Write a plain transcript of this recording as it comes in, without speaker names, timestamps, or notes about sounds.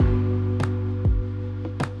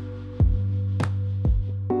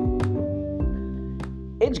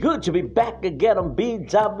It's good to be back again on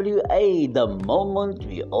BWA, the moment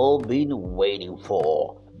we all been waiting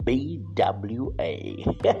for. BWA.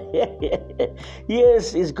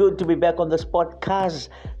 Yes, it's good to be back on this podcast,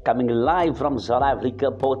 coming live from South Africa,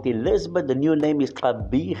 Port Elizabeth. The new name is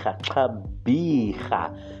Xabiga.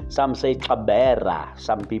 Some say Xabera.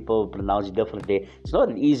 Some people pronounce it differently. It's not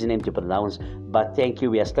an easy name to pronounce, but thank you.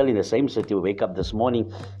 We are still in the same city. We wake up this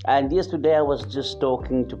morning, and yesterday I was just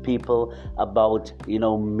talking to people about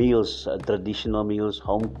meals, traditional meals,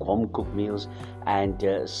 home cooked meals, and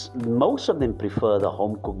most of them prefer the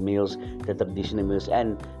home cooked meals, the traditional meals,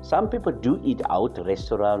 and some people do eat out,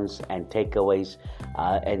 restaurants and takeaways,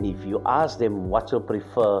 and if you ask them what to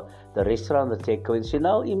prefer, the restaurant, the takeaways,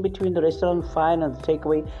 in between the restaurant fine and the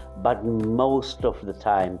takeaway, but most of the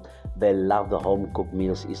time they love the home cooked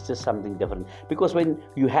meals. It's just something different, because when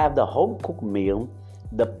you have the home cooked meal,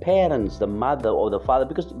 the parents, the mother or the father,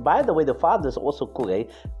 because by the way, the fathers also cook.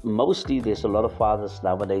 Mostly there's a lot of fathers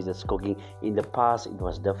nowadays that's cooking. In the past it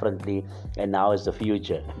was differently, and now it's the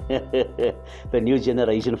future. The new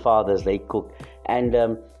generation fathers, they cook, and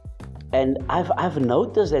I've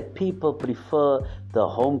noticed that people prefer the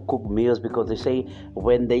home cooked meals because they say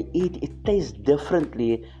when they eat, it tastes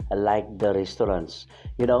differently like the restaurants.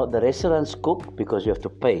 The restaurants cook because you have to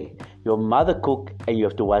pay. Your mother cook and you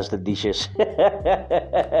have to wash the dishes.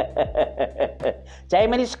 Jy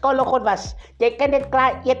moet die skottelgoed was. Jy kan dit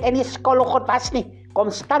klaar eet en die skottelgoed was nie. Kom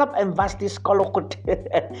staan op en was die skottelgoed.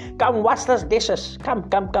 Come wash those dishes. Come.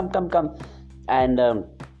 And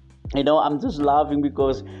I'm just laughing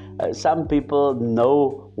because some people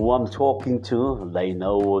know who I'm talking to. They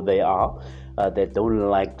know who they are. They don't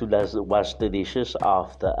like to wash the dishes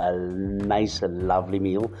after a nice and lovely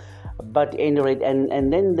meal. But anyway,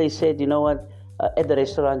 and then they said, at the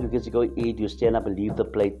restaurant you get to go eat, you stand up and leave the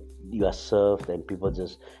plate, you are served, and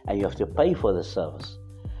and you have to pay for the service.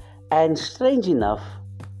 And strange enough,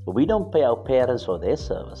 we don't pay our parents for their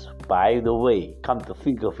service. By the way, come to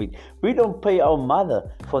think of it, we don't pay our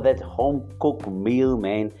mother for that home-cooked meal,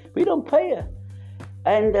 man. We don't pay her.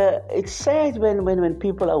 And it's sad when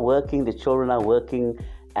people are working, the children are working,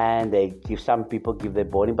 and some people give their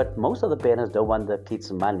body, but most of the parents don't want the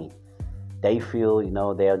kids' money. They feel,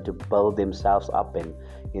 they have to build themselves up and,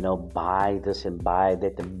 buy this and buy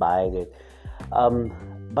that and buy that.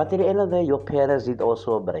 But at the end of the day, your parents need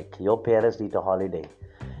also a break. Your parents need a holiday.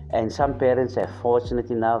 And some parents are fortunate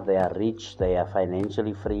enough, they are rich, they are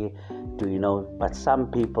financially free but some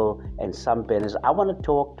people and some parents, I want to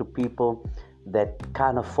talk to people that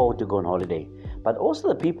can't afford to go on holiday, but also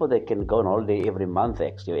the people that can go on holiday every month,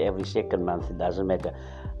 actually, every second month, it doesn't matter.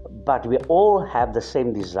 But we all have the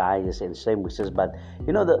same desires and same wishes, but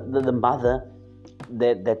the mother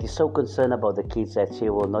that is so concerned about the kids that she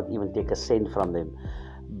will not even take a cent from them.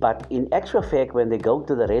 But in actual fact, when they go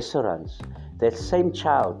to the restaurants, that same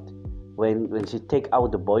child, when she take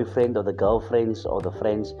out the boyfriend or the girlfriends or the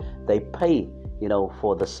friends, they pay,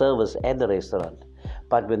 for the service at the restaurant.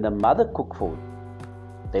 But when the mother cook food,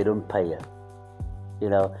 they don't pay her,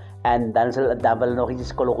 and dan will nog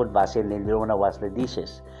iets skottelgoed was and then they don't want to wash the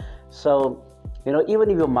dishes. So, even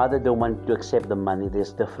if your mother don't want to accept the money,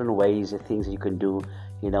 there's different ways and things you can do,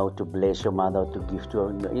 to bless your mother, to give to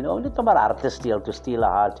her, not to heart to steal a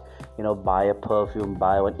heart, buy a perfume,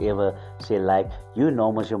 buy whatever she like. You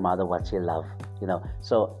know your mother what she love,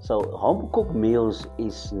 So home cooked meals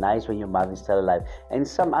is nice when your mother is still alive. And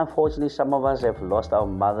unfortunately, some of us have lost our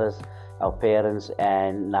mothers, our parents,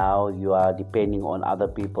 and now you are depending on other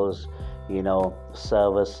people's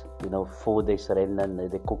service, food they surrender and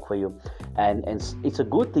they cook for you, and it's a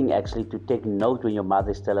good thing actually to take note when your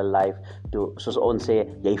mother is still alive, to soos ons sê,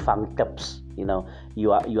 jy vang tips,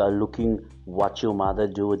 you are looking what your mother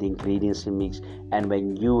do with the ingredients she mix, and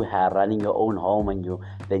when you are running your own home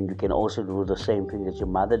then you can also do the same thing that your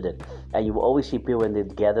mother did. And you will always see people when they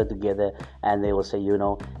gather together and they will say,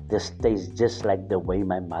 this tastes just like the way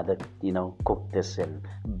my mother cooked this and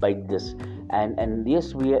baked this. And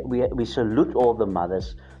yes, we salute all the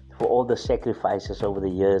mothers for all the sacrifices over the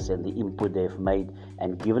years and the input they've made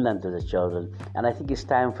and given unto the children. And I think it's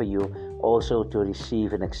time for you also to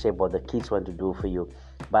receive and accept what the kids want to do for you.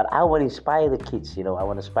 But I want to inspire the kids, I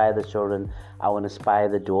want to inspire the children, I want to inspire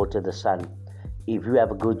the daughter, the son. If you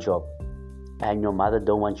have a good job and your mother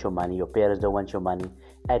don't want your money, your parents don't want your money,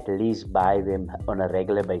 at least buy them on a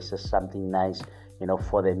regular basis something nice,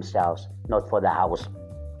 for themselves, not for the house.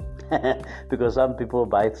 Because some people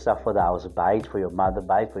buy stuff for the house, buy it for your mother,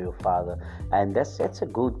 buy it for your father, and that's a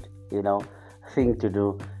good thing to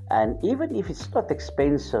do. And even if it's not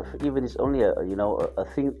expensive, even if it's only a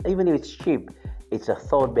thing, even if it's cheap, it's a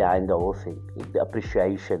thought behind the whole thing. The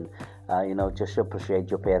appreciation, just to appreciate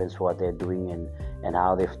your parents for what they're doing and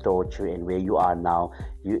how they've taught you and where you are now.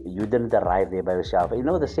 You didn't arrive there by yourself.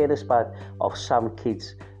 The saddest part of some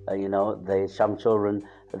kids, some children,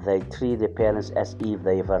 they treat their parents as if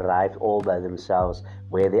they've arrived all by themselves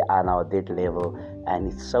where they are now at that level,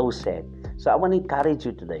 and it's so sad. So I want to encourage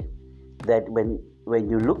you today that when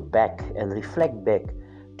you look back and reflect back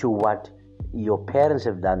to what your parents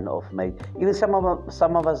have done or made, even some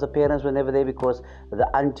of us, the parents were never there because the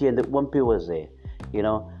auntie and the wimpy was there.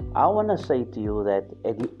 I want to say to you that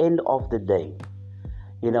at the end of the day,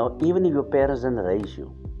 even if your parents didn't raise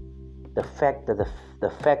you, the fact that the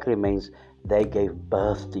fact remains, they gave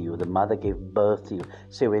birth to you. The mother gave birth to you.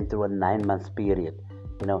 So you went through a 9-month period,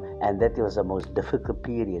 and that was the most difficult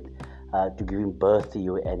period to giving birth to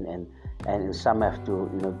you, and some have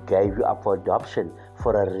to, gave you up for adoption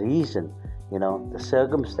for a reason, the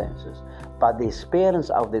circumstances. But there's parents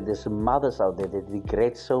out there, there's mothers out there that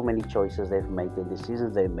regret so many choices they've made, the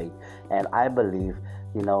decisions they've made. And I believe,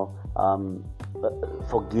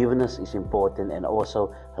 forgiveness is important, and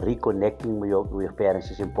also reconnecting with your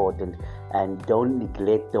parents is important. And don't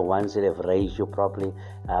neglect the ones that have raised you properly,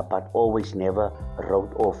 but always never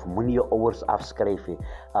wrote off. Moenie jou ouers afskryf nie,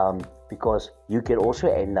 because you can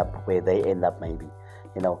also end up where they end up maybe.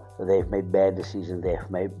 They've made bad decisions. They've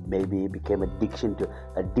maybe became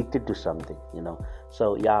addicted to something.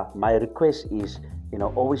 So yeah, my request is,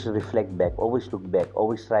 always reflect back, always look back,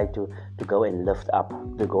 always try to go and lift up,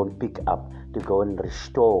 to go and pick up, to go and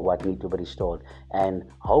restore what needs to be restored. And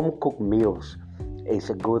home cooked meals is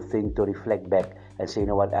a good thing to reflect back and say,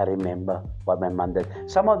 I remember what my mom did.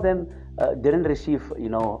 Some of them didn't receive,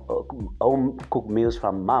 home cooked meals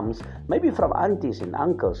from moms, maybe from aunties and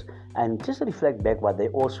uncles, and just reflect back what they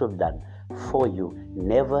also have done for you.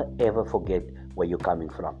 Never ever forget where you're coming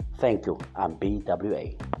from. Thank you. I'm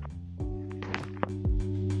BWA.